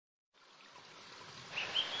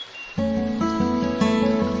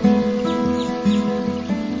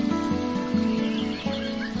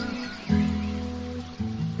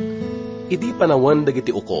Idi panawan dagiti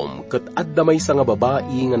ukom, ket adda maysa nga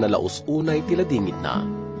babae nga nalaos unay ti ladingit na,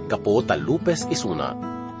 gapo talupes isuna.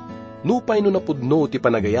 Nupay no napudno ti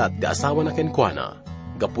panagayat ti asawa na kenkwana,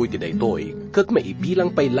 gapoy ti daytoy, ket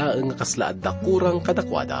maibilang paylaeng nga kaslaad da kurang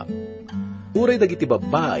kadakwada. Uray dagiti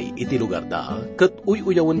babae iti lugar da, ket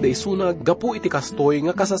uy-uyawan da isuna gapo iti kastoy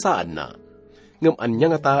nga kasasaan na. Ngem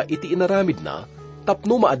anya nga ta iti inaramid na,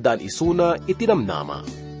 tapno maaddaan isuna iti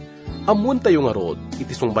namnama. Amon tayo nga rod, iti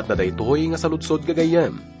sungbat na daytoy nga saludsod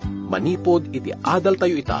gagayem. Manipod iti adal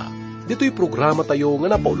tayo ita, dito'y programa tayo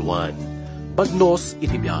nga napauluan. Bagnos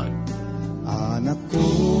iti biyan. Anak ko,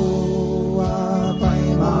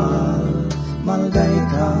 apay malgay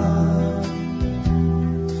ka,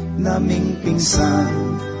 naming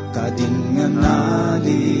pingsan, kading nga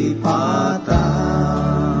nalipatan.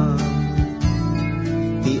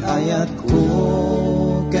 Ti ayat ko,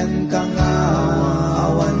 ken kang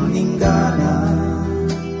awan ninggana.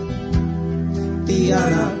 Ti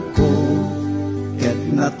anak ko, ket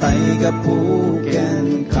natay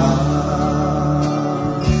gapuken ka.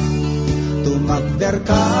 Tumagder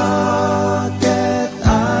ka, ket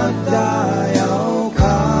agdayaw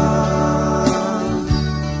ka.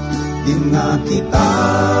 Di nga kita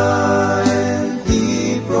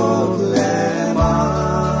enti problema.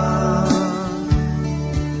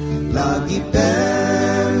 Lagi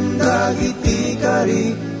pen, dagiti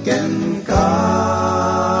kariken ka.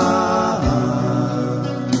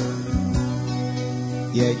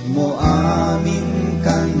 Yeg mo amin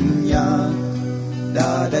kanya,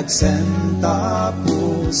 dadagsen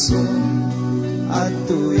tapuson, at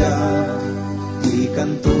tuya,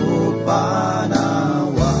 ikanto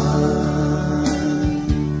panawan.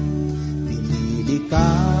 Pinili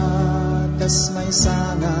ka, tas may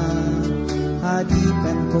sana,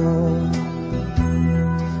 hadikan ko,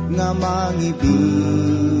 nga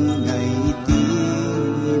mangibingay iti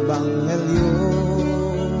banghelyo.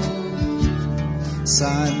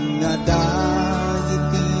 San nga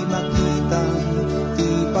dagiti makita, ti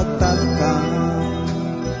pagtalkang,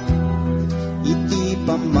 iti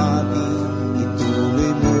pamati,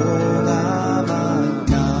 ituloy mo naman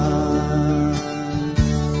na.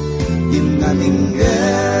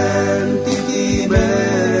 Inaninggen, ti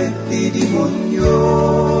direk, ti demonyo,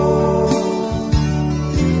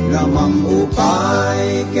 lamang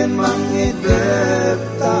upay, ken mangidrep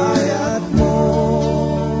tayat mo.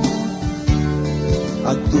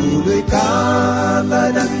 Agtuloy ka,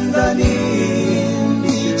 tadandanin,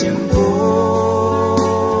 di tiyempo.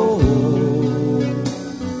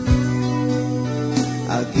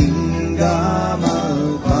 Aging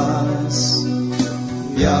gamalpas,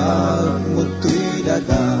 biyag mo'y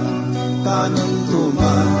daga, kanon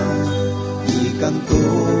tuman, ikanto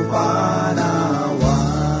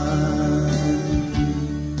panawan.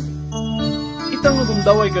 Itang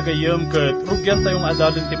rumdaway gagayem ket rugyan tayong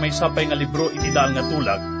adalin ti may sapay nga libro iti daan nga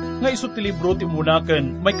tulag, nga isu ti libro ti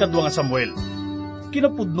munaken may kadwa nga Samuel.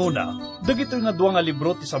 Kinapudno na, dagito nga dua nga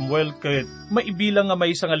libro ti Samuel ket maibilang nga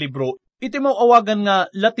maysa nga libro iti mauawagan nga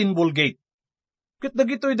Latin Vulgate. Ket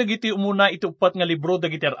dagiti umuna iti upat nga libro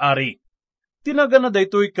dagiti ari. Tinaga na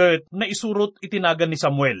daytoy ket naisurot itinagan ni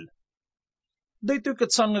Samuel. Daytoy ket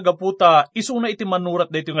saan nga gaputa isuna iti manurat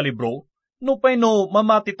daytoy nga libro, no pay no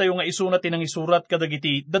mamati tayo nga isuna tinang isurat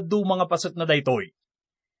kadagiti daddu mga paset na daytoy.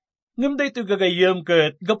 Ngem daytoy gagayem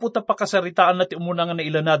ket gaputa pakasaritaan na ti umuna nga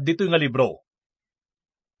nailanad ditoy nga libro.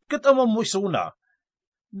 Ket amam mo isuna,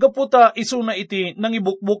 gaputa isuna iti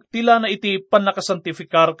nangibukbuk tila na iti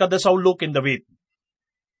panakasantifikar kada Saulo ken David.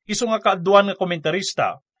 Isu nga kaadwan nga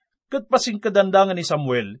komentarista, ket pasing kadandangan ni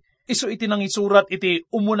Samuel, isu iti nang isurat iti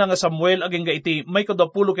umuna nga Samuel aging ga iti may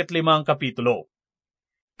 25 kapitulo.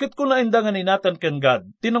 Ket kuna indangan ni Nathan ken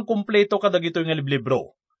God, tinang kumpleto kadagitoy nga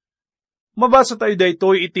liblibro. Mabasa tayo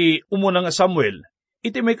daytoy iti umuna nga Samuel,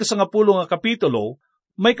 iti may 10 nga kapitulo,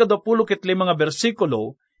 may 25 nga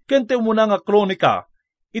bersikulo, ken ti umuna nga kronika,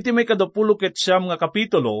 iti may 29 nga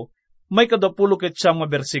kapitulo, may 29 nga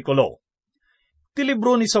bersikulo. Ti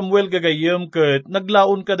libro ni Samuel gagayem ket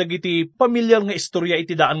naglaon kadagiti pamilyar nga istorya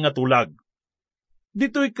iti daan nga tulag.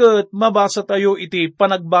 Ditoy ket mabasa tayo iti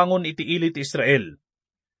panagbangon iti ili ti Israel.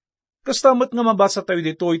 Kastamat nga mabasa tayo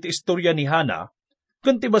dito iti istorya ni Hana,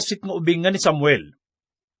 ken ti basit nga ubing nga ni Samuel.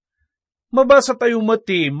 Mabasa tayo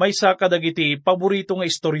mati maysa kadagiti paborito nga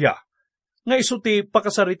istorya, nga isu ti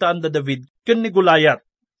pakasaritaan da David ken ni Goliath,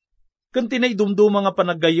 ken tinaydumduma nga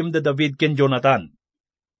panaggayem da David ken Jonathan.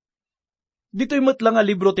 Dito'y matlang nga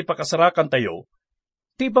libro ti pakasarakan tayo,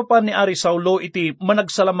 ti papa ni Ari Saulo iti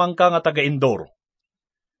managsalamangka nga taga-Endor.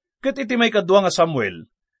 Ket iti may kadwa nga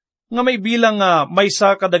Samuel, nga may bilang nga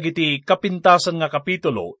maysa kadagiti kapintasan nga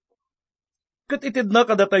kapitulo, Kat itid na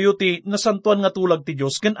kada tayo ti nasantuan nga tulag ti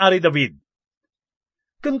Diyos ken Ari David.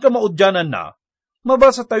 Ken kamaudyanan na,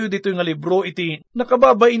 mabasa tayo dito nga libro iti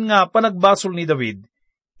nakababain nga panagbasol ni David,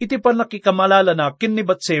 iti panakikamalala na ken ni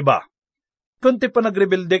Batseba, ken ti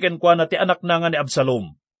panagrebelde ken kuana ti anak na nga ni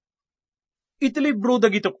Absalom. Iti libro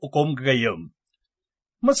dagitok ukom gagayem.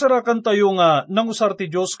 Masarakan tayo nga nangusar ti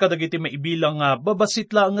Diyos kadagiti maibilang nga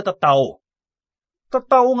babasit laeng nga tattao.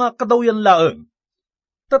 Tattao nga kadawyan laeng.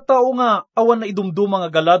 Tattao nga awan na idumduma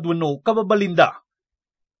nga galad wenno kababalinda.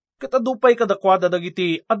 Katadupay kadakwada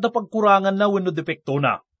dagiti adda pagkurangan na wenno depekto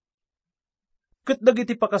na. Ket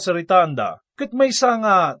dagiti pakasaritaan da, ket maysa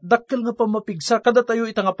nga dakkel nga pamapigsa kada tayo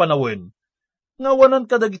ita nga panawin. Nga wanan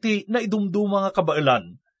kadagiti na idumduma nga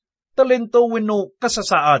kabailan, talento wenno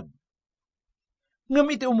kasasaad. Ngam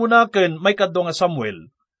iti umunaken may kadwa nga Samuel,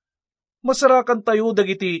 masarakan tayo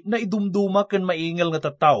dagiti na idumduma ken maingal nga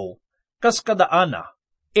tattao, kas kada Ana,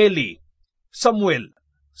 Eli, Samuel,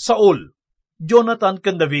 Saul, Jonathan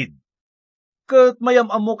ken David. Ket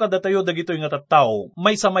mayam-amo kada tayo dagitoy nga tattao,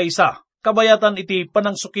 maysa-maysa, kabayatan iti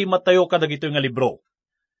panangsukimat tayo kadagitoy nga libro.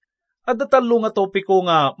 Adda tallo nga topiko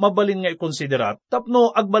nga mabalin nga ikonsiderat,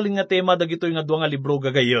 tapno agbalin nga tema dagitoy nga dua nga libro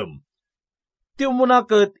gagayem. Ti umuna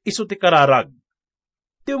ket isu ti kararag.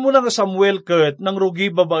 Ti umuna nga Samuel ket nang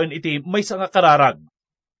rugi babaen iti maysa nga kararag.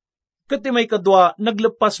 Ket ti may kadwa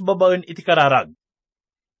naglepas babaen iti kararag.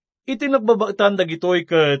 Iti nagbabaitan dagitoy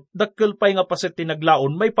ket dakkel pay nga paset ti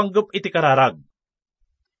naglaon may panggep iti kararag.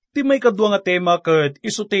 Ti may kadwa nga tema ket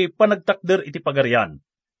isu ti panagtakder iti pagarian.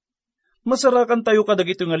 Masarakan tayo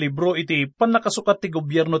kadagito nga libro iti panakasukat ti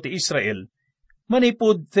gobyerno ti Israel,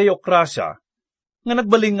 manipud theokrasya, nga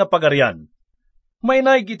nagbaling nga pagarian. May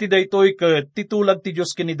naig iti daytoy ket titulag ti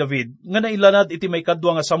Diyos ken ni David nga nailanad iti may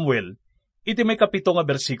kadwa nga Samuel, iti may 7 nga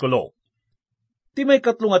bersikulo. Ti may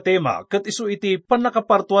 3 nga tema ket isu iti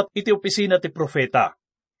panakapartuat iti opisina ti profeta.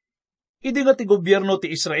 Idi nga ti gobyerno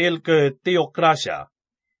ti Israel ket theokrasya,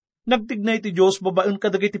 nagtignay ti Diyos babaen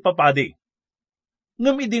kadagiti papadi.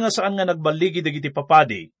 Ngem idi nga saan nga nagbaligi dagiti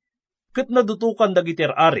papadi, ket nadutukan dagiti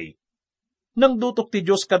ari, nang dutok ti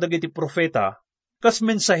Diyos kadagiti profeta, kas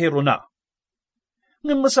mensahero na.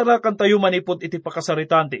 Ngem masarakan tayo manipod iti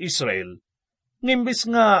pakasaritaan ti Israel, ngimbis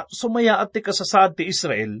nga sumayaat ti kasasaad ti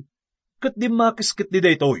Israel, ket di makisket di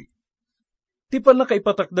daytoy. Ti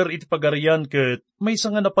panakaipatakder iti pagarian ket maysa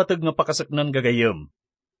nga napateg nga pakasaknan gagayem.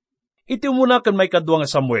 Iti umuna ken may kadwa nga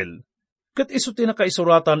Samuel, ket isu ti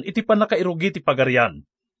nakaisuratan iti panakairugi ti pagarian.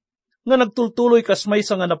 Nga nagtultuloy kas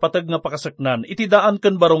maysa nga napateg nga pakasaknan iti daan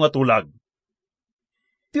ken baro nga tulag.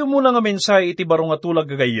 Ti umuna nga mensahe iti baro nga tulag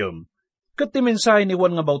gagayem, ket ti mensahe ni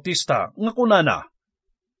Juan nga Bautista nga kunana,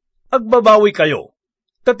 agbabawi kayo,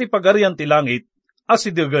 ket ti pagarian ti langit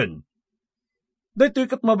asidegen. Daytoy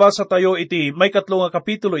ket mabasa tayo iti may 3 nga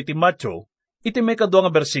kapitulo iti Mateo, iti may 2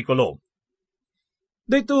 nga bersikulo.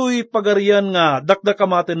 Daytoy pagarian nga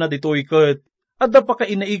dakdakamaten na ditoy ket adda pa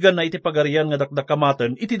kainaigan na iti pagarian nga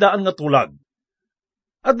dakdakamaten iti daan nga tulag.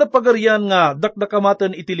 Adda pagarian nga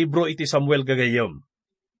dakdakamaten iti libro iti Samuel gagayem.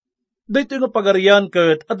 Daytoy nga pagarian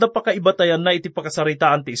ket adda pa kaibatayan na iti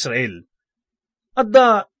pakasaritaan ti Israel.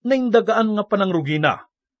 Adda naindagaan nga panangrugi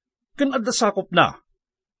na, ken adda sakop na.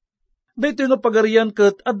 Daytoy nga pagarian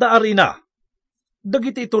ket adda arina.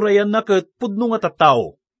 Dagiti iturayan na ket pudno nga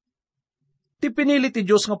tattao. Ti pinili ti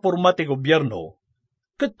Diyos nga porma ti gobyerno,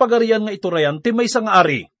 ket pagarian nga iturayan ti maysa nga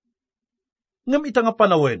ari. Ngem ita nga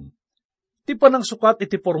panawin, ti panangsukat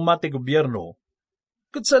iti porma ti gobyerno,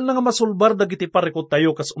 ket saan nga masulbar dagiti parikot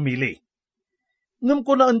tayo kas umili. Ngem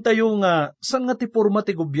kunaan tayo nga saan nga ti porma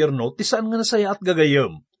ti gobyerno ti saan nga nasaya at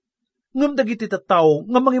gagayem. Ngem dagiti tattao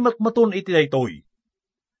nga mangimatmaton iti daytoy.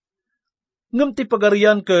 Ngem ti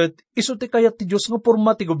pagarian ket isu ti kayat ti Diyos nga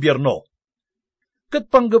porma ti gobyerno. Ket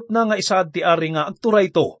panggep na nga isaad ti ari nga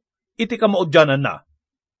agturay to, iti kamaudyanan na.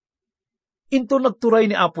 Into nagturay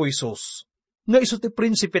ni Apo Isus, nga isu ti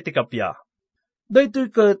prinsipe ti kapya. Daytoy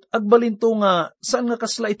ket agbalinto nga saan nga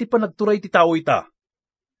kasla iti panagturay ti tao ita.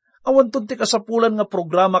 Awanton ti kasapulan nga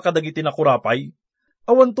programa kadagiti nakurapay,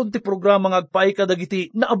 awanton ti programa nga agpaay kadagiti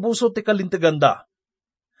naabuso ti kalinteganda.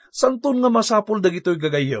 Santon nga masapul dagitoy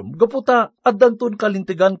gagayem, gaputa addanton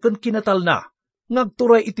kalintegan ken kinatal na,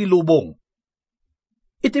 ngagturay iti lubong.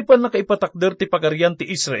 Iti pan nakaipatakder ti pagarian ti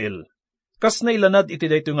Israel, kas nailanad iti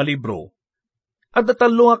daytoy nga libro, adda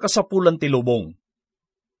tallo nga kasapulan ti lubong.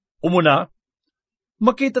 Umuna,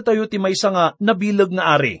 makita tayo ti maysa nga nabilag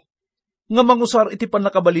nga ari, nga mangusar iti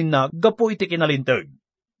panakabalin na gapo iti kinalinteg.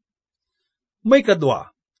 May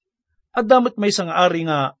kadwa, addamet maysa nga ari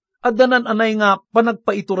nga addanan anay nga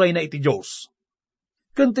panagpaituray na iti Diyos.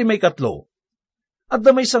 Ken ti may 3, At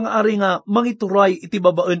damay sang ari nga mangituray iti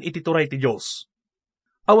babaen iti turay ti Diyos.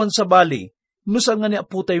 Awan sa bali, nusan nga ni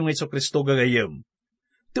Apo tayo nga Kristo gagayem.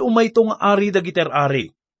 Ti umay to nga ari dagiter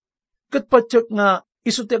ari. Kat patsyak nga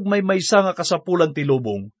iso ti agmaymaysa nga kasapulan ti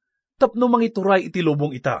lubong, tapno mangituray iti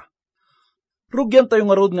lubong ita. Rugyan tayo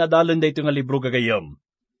nga rod nga adalan da ito nga libro gagayam.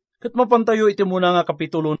 Kat mapantayo iti muna nga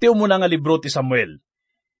kapitulo, ti umuna nga libro ti Samuel.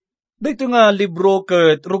 Dito nga libro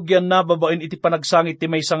kat rugyan na babaen iti panagsangit ti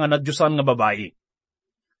maysa nga nadyusan nga babae.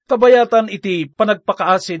 Kabayatan iti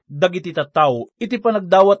panagpakaasid dagiti tattao, iti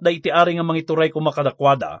panagdawat da iti ari nga mangituray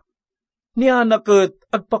kumakadakwada. Niya na kat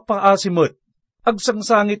agpakpaasimot,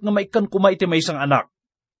 agsangsangit nga maikan kuma iti maysang anak.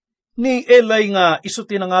 Ni Eli nga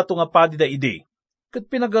isuti na nga to nga padi da idi. Kat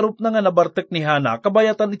pinagarup na nga nabartek ni Hana,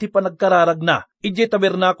 kabayatan iti panagkararag na, iti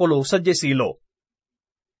tabernakulo sa Jesilo.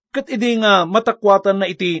 Kat idi nga matakwatan na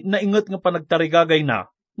iti naingat nga panagtarigagay na,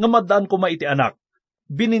 nga madaan kuma iti anak,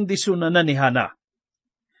 binindisyon na ni Hana.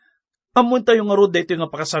 Amon tayo nga rod dito nga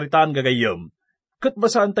pakasaritaan gagayom, kat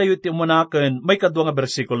basaan tayo iti umunaken may kadwa nga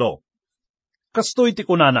bersikulo. Kastoy ti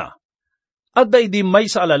kunana, adda idi may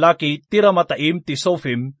sa alalaki ti Ramataim ti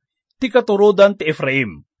Sofim, ti katurodan ti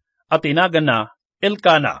Efraim, at tinagan na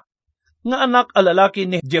Elkana, nga anak alalaki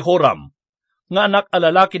ni Jehoram, nga anak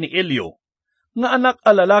alalaki ni Elio, nga anak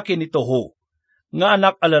alalaki ni Toho, nga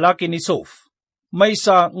anak alalaki ni Sof,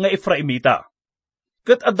 maysa nga Efraimita.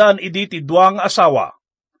 Kat adan idi ti duang asawa,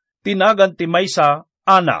 tinagan ti maysa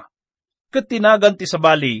Ana, kat tinagan ti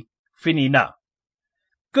sabali Finina.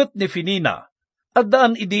 Kat ni Finina,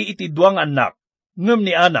 addaan idi iti duang anak, ngem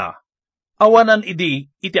ni Ana, awanan idi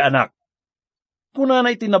iti anak.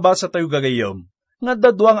 Kunana iti nabasa tayo gagayom, nga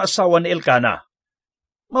daduang asawa ni Elkana.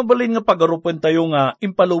 Mabalin nga pagarupan tayo nga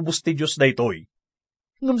impalubos ti Diyos daytoy.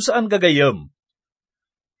 Ngem saan gagayom?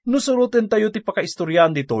 Nusurutin tayo ti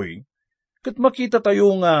pakaistoryan ditoy, kat makita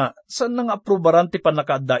tayo nga saan nga aprobaran ti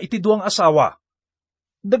panakaadda iti duang asawa.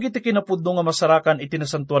 Dagiti kinapudno nga masarakan iti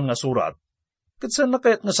nasantuan nga surat, kat saan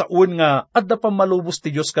nakayat nga saun nga adda pamalubos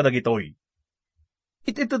ti Diyos kadagitoy.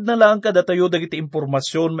 Ititid na lang kada tayo dagiti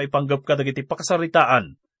impormasyon maipanggap ka dagiti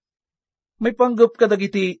pakasaritaan. May panggap ka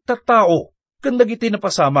dagiti tattao, kan dagiti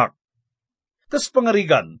napasamak. Kas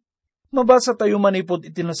pangarigan, mabasa tayo manipod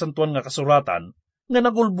iti nasantuan nga kasuratan, nga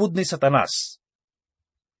nagulbud ni Satanas.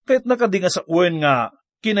 Kahit nakadinga sa uwen nga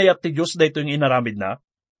kinayat ti Diyos dayto yung inaramid na.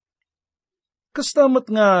 Kastamat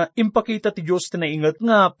nga impakita ti Diyos tinaingat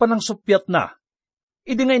nga panangsupyat na.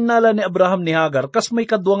 Idi nga inala ni Abraham ni Hagar kas may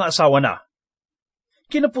kadwa nga asawa na.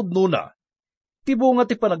 Kinapudno na, tibo nga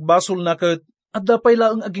ti panagbasol na kat at dapay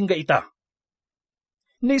laang aging gaita.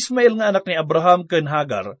 Ni Ismael nga anak ni Abraham ken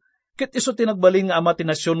Hagar, ket iso tinagbaling nga ama ti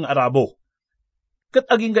nasyon nga Arabo. Ket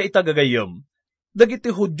aging gaita gagayom,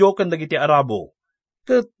 dagiti Hudyo ken dagiti Arabo,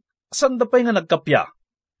 ket saan dapay nga nagkapya.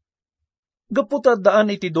 Gaputa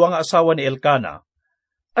daan iti duwa nga asawa ni Elkana,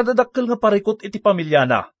 at adakkel nga parikot iti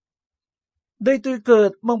pamilyana. Daytoy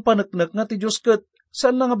ket mangpaneknek nga ti Diyos ket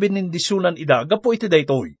saan nga binindisyonan ida, gapo iti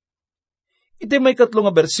daytoy. Iti may katlo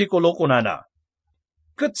nga bersikulo kunana.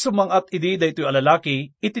 Ket sumangat idi daytoy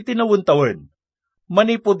alalaki, iti tinawon-tawon.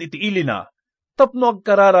 Manipod iti ili na, tapno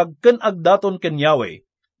agkararag ken agdaton ken Yahweh,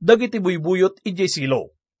 dagiti buybuyot iti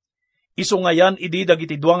Silo. Isu ngayan idi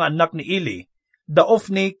dagiti duang anak ni Ili, da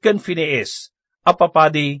Ofni ken Finees,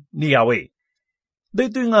 apapadi ni Yahweh.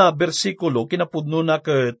 Daytoy nga bersikulo kinapudno na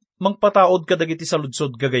ket mangpataod kadagiti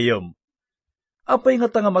saludsod gagayem. Apay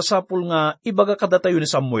nga tanga masapul nga ibaga kadatayo ni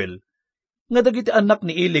Samuel, nga dagiti anak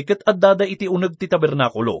ni Eli ket addada iti uneg ti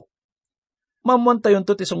tabernakulo. Mamuan tayon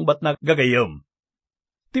to ti sungbat na gagayem.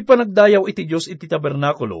 Ti panagdayaw iti Diyos iti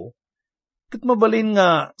tabernakulo, ket mabalin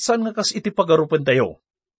nga saan nga kas iti pagarupen tayo.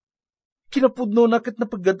 Kinapudno na ket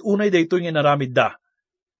napaggadunay daytoy nga naramid da.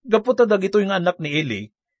 Gaputa dagitoy nga anak ni Eli,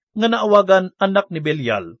 nga naawagan anak ni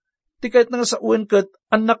Belial, ti kahit nga sa uwen ket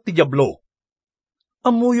anak ti Diablo.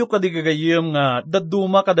 Amuyo kadigagayem nga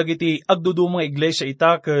daduma kadagiti agdudumang iglesia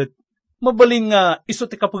ita ket mabaling nga iso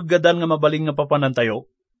ti kapaggadan nga mabaling nga papanan tayo.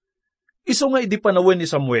 Iso nga idi panawin ni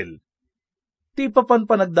Samuel. Ti papan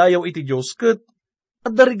panagdayaw iti Diyos ket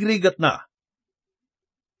adda rigrigat na.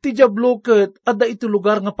 Ti Diablo ket adda iti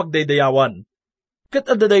lugar nga pagdaydayawan. Ket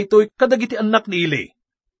adda daytoy kadagiti anak ni Eli.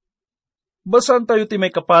 Basan tayo ti may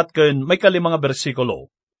kapat ken may kalimang bersikulo.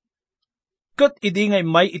 Ket idi ngay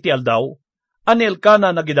may iti aldaw, ani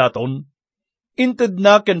Elkana nagidaton, inted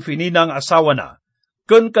na ken Finina nga asawa na,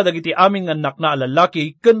 ken kadagiti aming anak na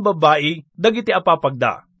alalaki ken babae dagiti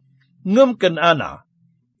apapagda. Ngem ken Ana,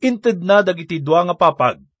 inted na dagiti dua nga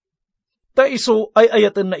papag. Ta iso ay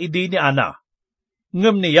ayaten na idi ni Ana.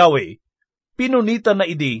 Ngem ni Yahweh, pinunita na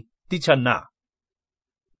idi ti tiyan na.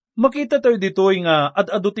 Makita tayo dito'y nga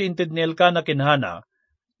ad-ado ti inted ni Elkana ken Hana,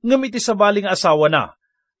 ngem iti sabali nga asawa na,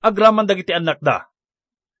 agraman dagiti anak da.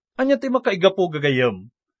 Anya ti makaigapo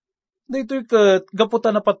gagayem. Dito'y ket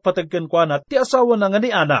gaputan na patpatag ken kuana ti asawa na nga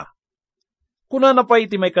ni Ana. Kunana pa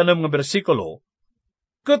iti may kanam nga bersikulo,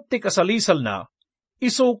 ket ti kasalisal na,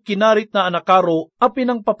 iso kinarit na anakaro a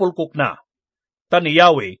pinangpapulkok na. Tani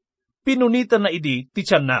Yahweh, pinunitan na idi ti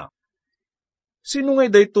tiyan na. Sino ngay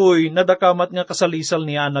daytoy nadakamat nga kasalisal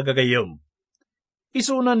niya nagagayem?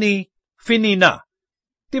 Isuna ni Finina,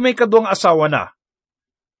 ti may kaduang asawa na.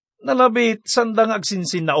 Nalabit sandang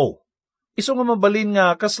agsinsin na o. Iso nga mabalin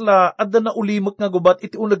nga kasla adda na ulimok nga gubat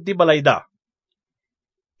iti unag ti balayda.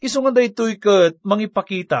 Iso nga daytoy ket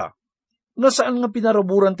mangipakita nga saan nga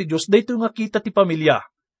pinaraburan ti Diyos daytoy nga kita ti pamilya.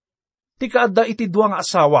 Ti kaadda iti duwa nga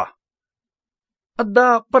asawa.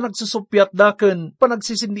 Adda panagsusupyat da ken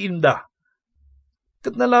panagsisindiin da.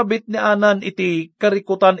 Ket nalabit ni Anan iti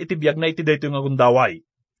karikutan iti biyag na iti daytoy nga gundaway.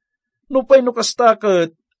 Nupay no kasta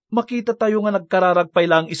ket makita tayo nga nagkararag pay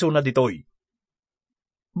lang iso na ditoy.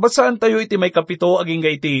 Basaan tayo iti may 7 aging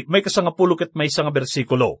nga iti may 10 ket may 1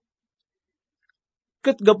 bersikulo.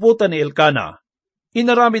 Ket gaputan ni Elkana,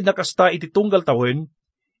 inaramid na kasta iti tunggal tawen,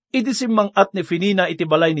 iti simmangat ni Finina iti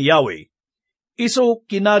balay ni Yahweh. Iso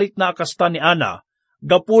kinarit na kasta ni Ana,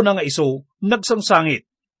 gapuna nga iso nagsangsangit,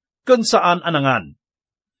 ken saan anangan.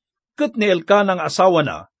 Ket ni Elkana nga asawa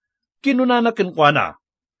na, kinunana ken kuana,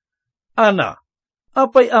 Ana,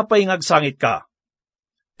 apay-apay nga agsangit ka.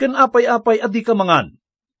 Ken apay-apay adi ka mangan.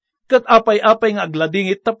 Ket apay-apay nga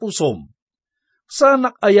agladingit tapusom.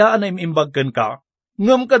 Sanak ayaan na imimbag ken ka,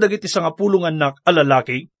 ngem kadagiti 10 anak a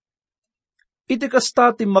lalaki. Iti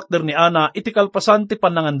kasta ti makder ni Ana iti kalpasan ti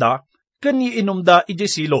pananganda, ken iinumda iti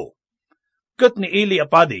silo. Ket ni Eli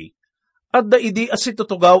apadi, adda idi as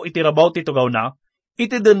situtugaw iti rabaw ti tugaw na,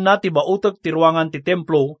 iti den na ti bautag ti ruangan ti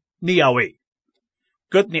templo ni Yahweh.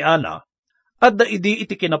 Ket ni Ana, adda idi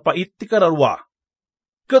iti kinapait ti kararwa.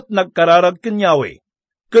 Ket nagkararag ken Yahweh,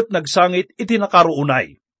 ket nagsangit iti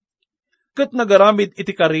nakaruunay. Ket nagaramid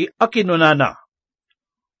iti kari a kinunana.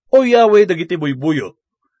 O Yahweh dagiti buybuyot,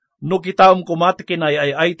 no kitaom kumati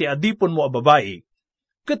kinayayay ti adipon mo a babae,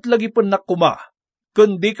 ket lagipon nakuma,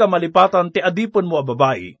 ken di ka malipatan ti adipon mo a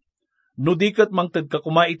babae, no di ket mangted ka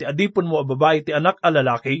kuma iti adipon mo a babae ti anak a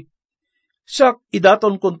lalaki, siak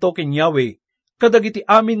idaton kunto ken Yahweh, kadagiti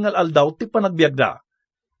amin ngal aldaw ti panagbiagda,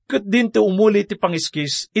 ket din ti umuli ti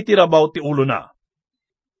pangiskis iti rabaw ti ulo na.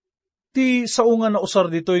 Ti saungan na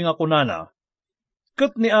usar ditoy nga kunana,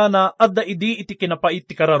 ket ni Ana adda idi iti kinapait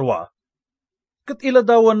ti kararwa, ket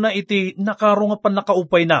iladawan na iti nakaro nga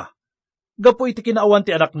panakaupay na, gapo iti kinaawan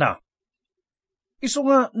ti anak na. Isu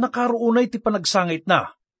nga nakaruunay ti panagsangit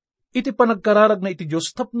na, iti panagkararag na iti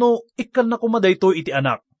Diyos tapno ikkan na kumadayto iti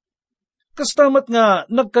anak. Kastamat nga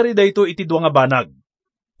nagkari dayto iti 2 nga banag.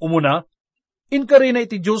 Umuna, inkari na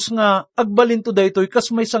iti Diyos nga agbalinto daytoy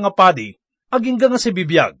kas may nga padi, agingga nga si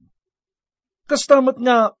bibiyag. Kastamat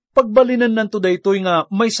nga pagbalinan nanto daytoy nga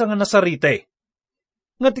may nga nasarite.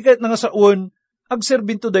 Nga ti kahit nga saon,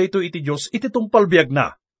 agserbinto daytoy iti Diyos iti tungpalbiag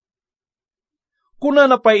na. Kuna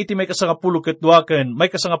na pa iti may 10 ket 2 ken may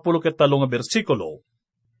 10 ket 3 nga bersikulo,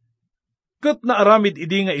 ket naaramid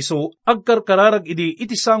idi nga iso agkarkararag idi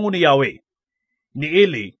iti sango ni Yahweh. Ni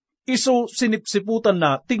Eli, iso sinipsiputan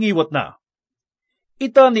na tingiwat na.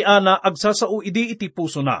 Ita ni Ana agsasao idi iti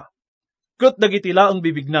puso na, ket dagiti laeng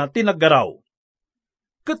bibig na tinaggaraw.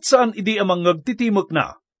 Ket saan idi amang titimok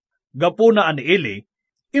na, gapuna ani Eli,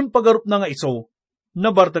 impagarup na nga iso,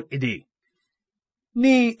 nabartak idi.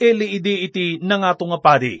 Ni Eli idi iti nangato nga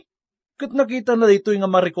padi, ket nakita na dito'y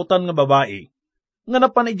nga marikutan nga babae, nga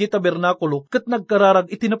napan iti tabernakulo ket nagkararag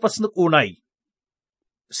iti napasnek unay.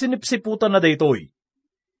 Sinipsiputan na daytoy.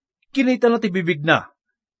 Kinita na ti bibig na,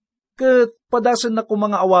 ket padasen na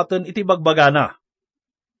mga awaten iti bagbagana.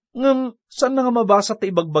 Ngem saan na nga mabasa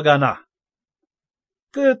ti ibagbagana?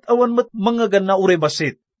 Ket awan met mga ganna ure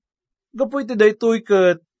basit. Gapo iti daytoy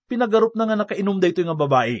ket pinagarup na nga nakainom daytoy nga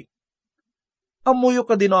babae. Amuyo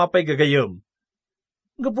ka dino apay gagayem.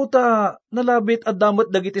 Gaputa nalabit at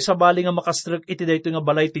damot dagiti sabali nga makastrek iti daytoy nga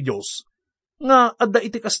balay ti Diyos, nga adda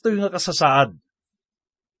iti kastoy nga kasasaad.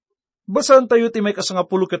 Basan tayo ti may 10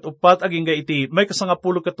 ket 4 aging ga iti may 10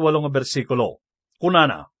 ket 8 nga bersikulo.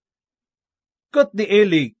 Kunana, ket ni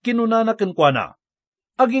Eli kinunana ken kuana,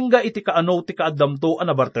 aging ga iti kaano ti kaaddamto a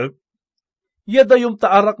nabartek? Yada yung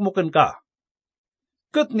taarak mo ken ka.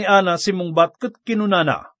 Ket ni Ana simungbat ket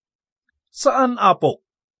kinunana, saan apo?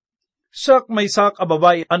 Siak may sak a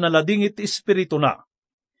babay a naladingit ti espiritu na.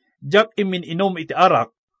 Diyak imin-inom iti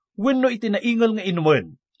arak, wenno iti naingal nga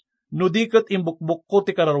inumen, no di ket imbukbuk ko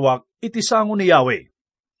ti kararwak iti sango ni Yahweh.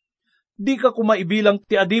 Di ka kumaibilang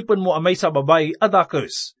ti adipan mo amay sa babay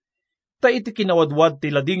adakes. Ta iti kinawadwad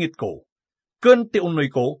ti ladingit ko. Ken ti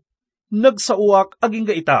unoy ko, nagsauak aging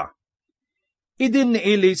ga ita. Idin ni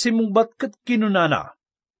Eli simungbat ket kinunana.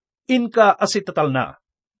 Inka asitatal na.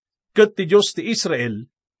 Ket ti Diyos ti Israel,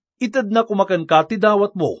 ited na kumakan ka ti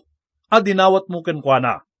dawat mo, adinawat mo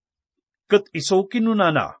kenkwana. Ket iso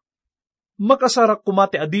kinunana. Makasarak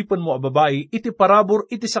kumati adipan mo a babae iti parabor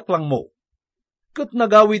iti saklang mo. Ket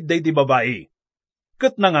nagawid day di babae.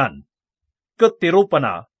 Ket nangan. Ket tirupa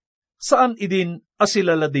na, saan idin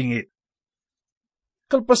asilaladingit.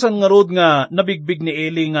 Kalpasan nga rod nga nabigbig ni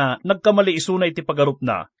Eli nga nagkamali isuna iti pagarup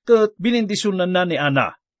na, ket binindisyonan na ni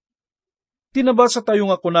Ana. Tinabasa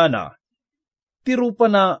tayo nga kunana,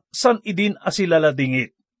 tirupa na san idin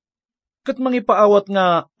asilaladingit. Ket mangipaawat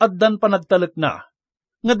nga addan pa nagtalek na,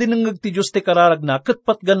 nga dinengeg ti Diyos ti kararag na ket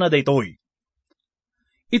patgan na daytoy.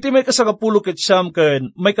 Iti may kasagapulo ket siyam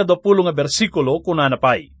ken may kadapulo nga bersikulo kunana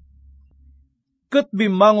pay. Ket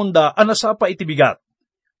bimangon da anasapa iti bigat,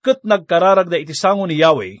 ket nagkararag da iti sango ni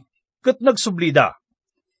Yahweh, ket nagsublida,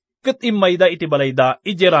 ket imayda iti balayda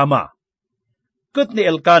iti Rama. Ket ni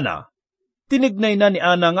Elkana, tinignay na ni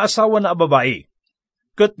Ana nga asawa na babae,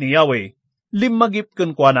 ket ni Yahweh, limagip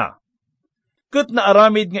kenkwana. Ket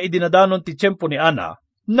naaramid nga idinadanon ti tiyempo ni Ana,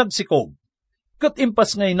 nagsikog, ket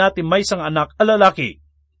impas ngay natin may sang anak a lalaki,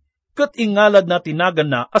 ket ingalad na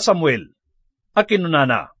tinagan na a Samuel, a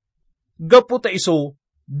kinunana, gapu ta iso,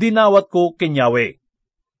 dinawat ko ken Yahweh.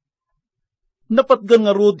 Napatgan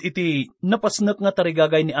nga rod iti napasnek nga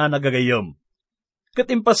tarigagay ni Ana gagayem. Ket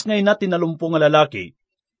impas ngay na tinalumpo nga lalaki,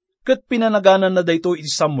 ket pinanaganan na dayto iti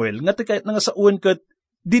Samuel nga tikayat nga sauwen ket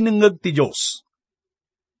dinengeg ti Diyos.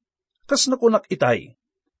 Kas nakunak itay,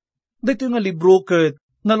 dayto nga libro ket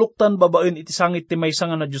naluktan babaen iti sangit ti maysa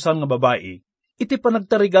nga nadyusan nga babae, iti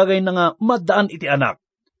panagtarigagay na nga maddaan iti anak.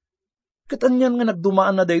 Ket anyan nga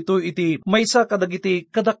nagdumaan na dayto iti maysa kadagiti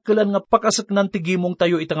kadakkelan nga pakasaknan ti gimong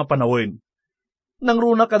tayo ita nga panawin.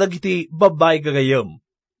 Nangruna kadagiti babay gagayem.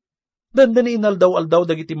 Dandani inaldaw-aldaw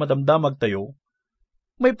dagiti madamdamag tayo,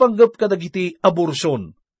 may panggap kadagiti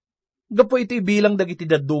aborasyon. Gapo iti bilang dagiti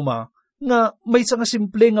dadduma nga may nga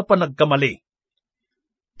simple nga panagkamali.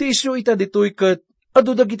 Ti isyo ita ditoy ket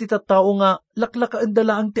adu dagiti tattao nga laklakaan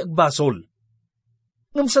dalaang ti agbasol.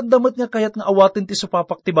 Ngam saddamet nga kayat nga awaten ti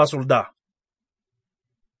supapak ti basol da.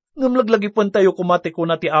 Ngam laglagipan tayo kumati ko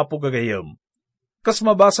na ti Apo gagayem. Kas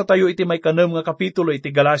mabasa tayo iti may kanem nga kapitulo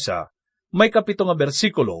iti Galasya, may kapito nga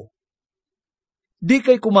bersikulo. Di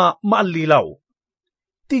kay maalilaw.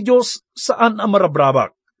 Ti Diyos saan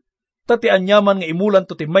amarabrabak. Tati anyaman nga imulan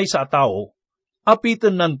to ti may sa atao,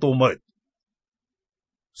 apiten nan tumet.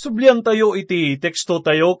 Sublian tayo iti teksto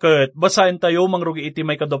tayo ket basahin tayo mangrugi iti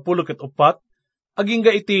may 24 aging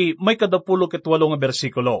ga iti may 28 nga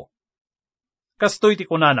bersikulo. Kastoy ti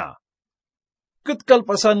kunana. Ket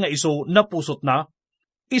kalpasan nga iso napusot na,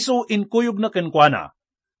 iso inkuyog na kenkwana,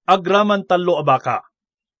 agraman tallo a baka.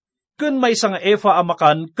 Ken may nga efa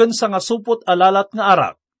amakan ken nga supot alalat nga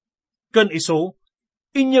arak. Ken iso,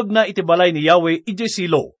 inyag na iti balay ni Yahweh iti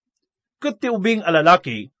silo. Ket ti ubing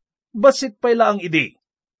alalaki, basit payla ang idi.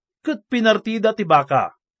 Ket pinartida ti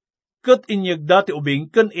baka. Ket inyag da ti ubing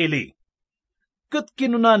ken Eli. Ket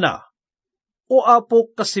kinunana, o Apo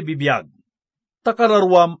kasibibiyag,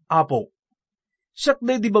 takararwam Apo. Siyak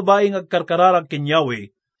day di babaeng agkarkararag ken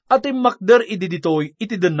Yahweh, at imakder ididitoy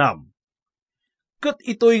iti denam. Ket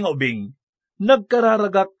itoy nga ubing,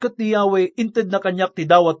 nagkararagak ket ni Yahweh inted na kanyak ti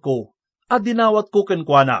dawat ko, at dinawat ko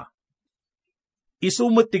kenkwana.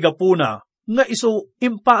 Isumet ti gapuna, nga iso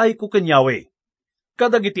impaay ko ken Yahweh.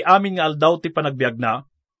 Kadagiti amin nga aldaw ti panagbiag na,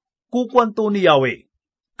 kukwanto ni Yahweh,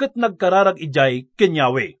 ket nagkararag ijay ken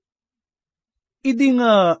Yahweh. Idi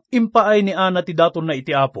nga impaay ni Ana ti daton na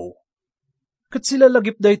iti Apo, ket sila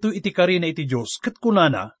lagip dayto iti karina iti Diyos, ket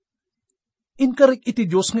kunana, inkarik iti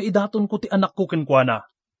Diyos nga idaton ko ti anak ko kenkwana,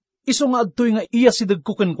 iso nga adtoy nga iya sidag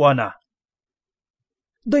ko kenkwana.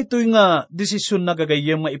 Daytoy nga desisyon na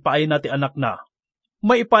gagayem nga ipaay na ti anak na,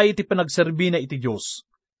 maipaay iti panagserbi na iti Diyos,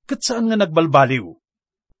 ket saan nga nagbalbaliw.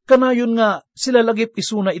 Kanayon nga sila lagip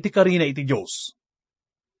isuna iti karina iti Diyos.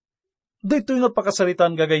 Daytoy nga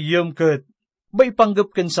pakasaritan gagayem ket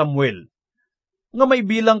maipanggep ken Samuel, nga may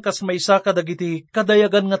bilang kas maysa kadagiti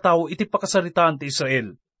kadayagan nga tao iti pakasaritaan ti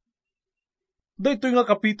Israel. Daytoy nga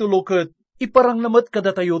kapitulo ket iparang namet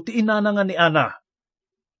kada tayo ti inana nga ni Ana.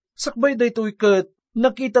 Sakbay daytoy ket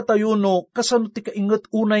nakita tayo no kasano ti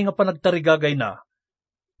kainget unay nga panagtarigagay na,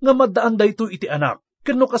 nga maddaan daytoy iti anak,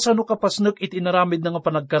 ken no kasano kapasnek iti inaramid na nga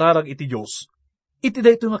panagkararag iti Diyos, iti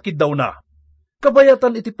daytoy nga kiddaw na,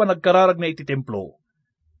 kabayatan iti panagkararag na iti templo,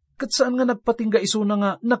 kat saan nga nagpatingga iso na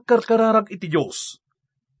nga nagkarkararag iti Diyos.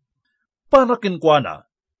 Para kinkwana,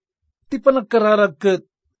 ti panagkararag kat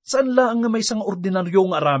saan laang nga may isang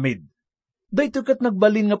ordinaryo nga aramid. Dahito kat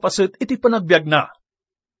nagbalin nga paset iti panagbiag na.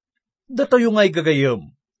 Datayo nga'y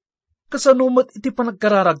gagayam. Kasanumat iti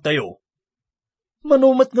panagkararag tayo.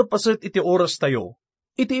 Manumat nga paset iti oras tayo.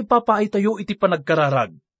 Iti ipapaay tayo iti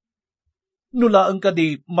panagkararag. Nulaan ka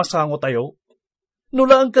di masango tayo.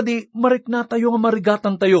 Nulaan ka di marikna tayo nga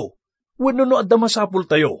marigatan tayo. Wenno no adda masapul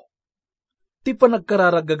tayo. Ti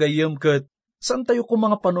panagkararag gagayam kat saan tayo kung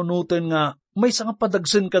mga panunutan nga may sanga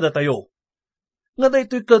padagsen kada tayo. Nga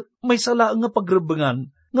daytoy kat may salaang nga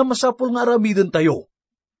pagrebengan nga masapul nga aramiden tayo.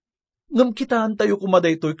 Ngam kitaan tayo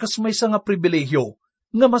kumadaytoy kas may sanga pribilehyo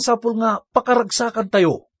nga masapul nga pakaragsakan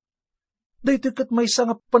tayo. Daytoy kat may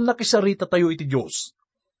sanga panakisarita tayo iti Diyos.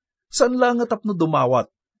 Saan lang nga tapno dumawat,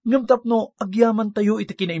 ngam tapno agyaman tayo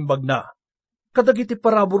iti kinaimbag na. Kadag iti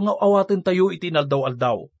parabor nga awaten tayo iti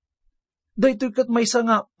inaldaw-aldaw. Daytoy kat may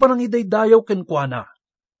sanga panangidaydayaw kenkwana.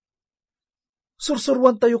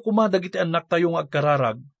 Sursurwan tayo kumadag iti anak tayo nga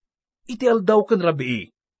agkararag, iti aldaw ken rabii.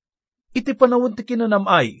 Iti panawon ti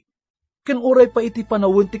kinanamay, ken uray pa iti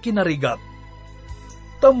panawon ti kinarigat.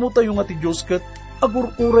 Tamo tayo nga ti Diyos kat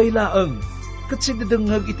agur-uray laeng, kat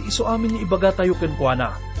sididengag iti iso amin nga ibaga tayo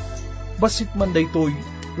kenkwana. Basit man daytoy,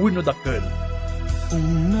 wenno dakkel.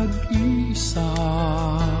 Kung nag-iisa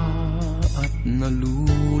at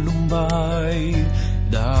nalulumbay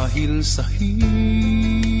dahil sa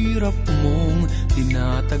hirap mong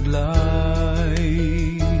tinataglay,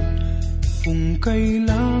 kung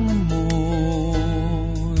kailangan mo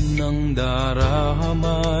ng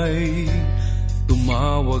daramay,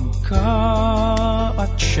 tumawag ka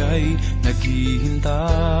at siya'y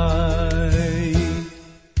naghihintay.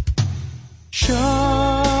 Siya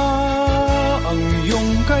ang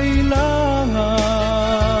iyong kailangan,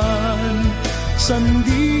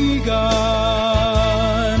 sandigan,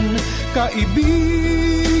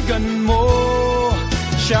 kaibigan mo.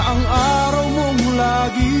 Siya ang araw mong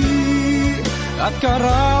lagi at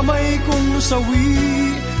karamay kong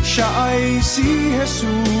sawi. Siya ay si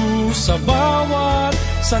Jesus sa bawat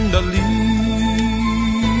sandali.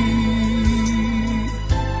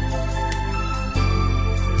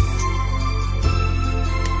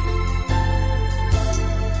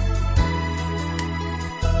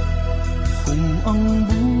 Ang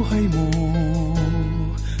buhay mo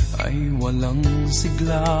ay walang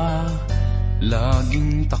sigla,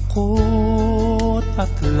 laging takot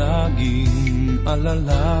at laging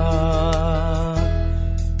alala.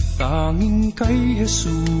 Tanging kay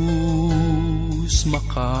Jesus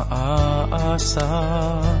makaasa,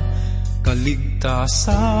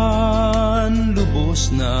 kaligtasan,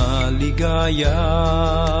 lubos na ligaya.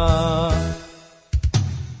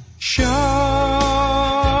 Siya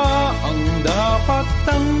dapat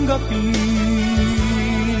tanggapin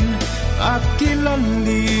at kilanlin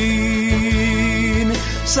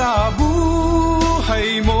sa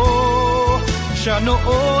buhay mo. Siya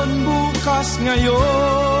noon, bukas,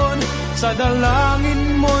 ngayon, sa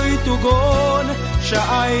dalangin mo'y tugon. Siya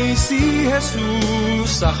ay si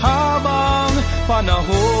Jesus sa habang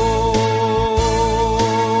panahon.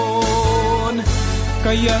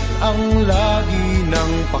 Kaya't ang lagi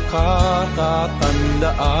ng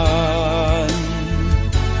pakatatandaan,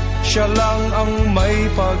 siya lang ang may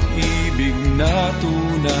pag-ibig na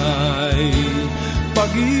tunay,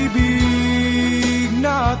 pag-ibig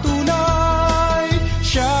na tunay.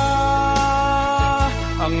 Siya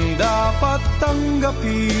ang dapat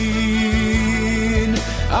tanggapin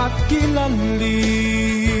at kilanlin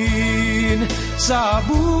sa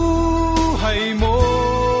buhay mo.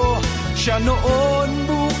 Siya noon,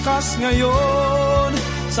 bukas, ngayon,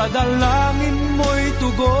 sa dalangin mo'y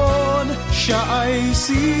tugon. Siya ay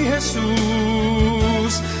si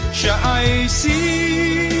Jesus. Siya ay si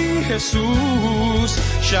Jesus.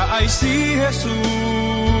 Siya ay si Jesus.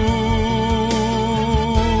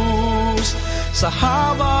 Sa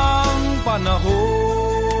habang panahon.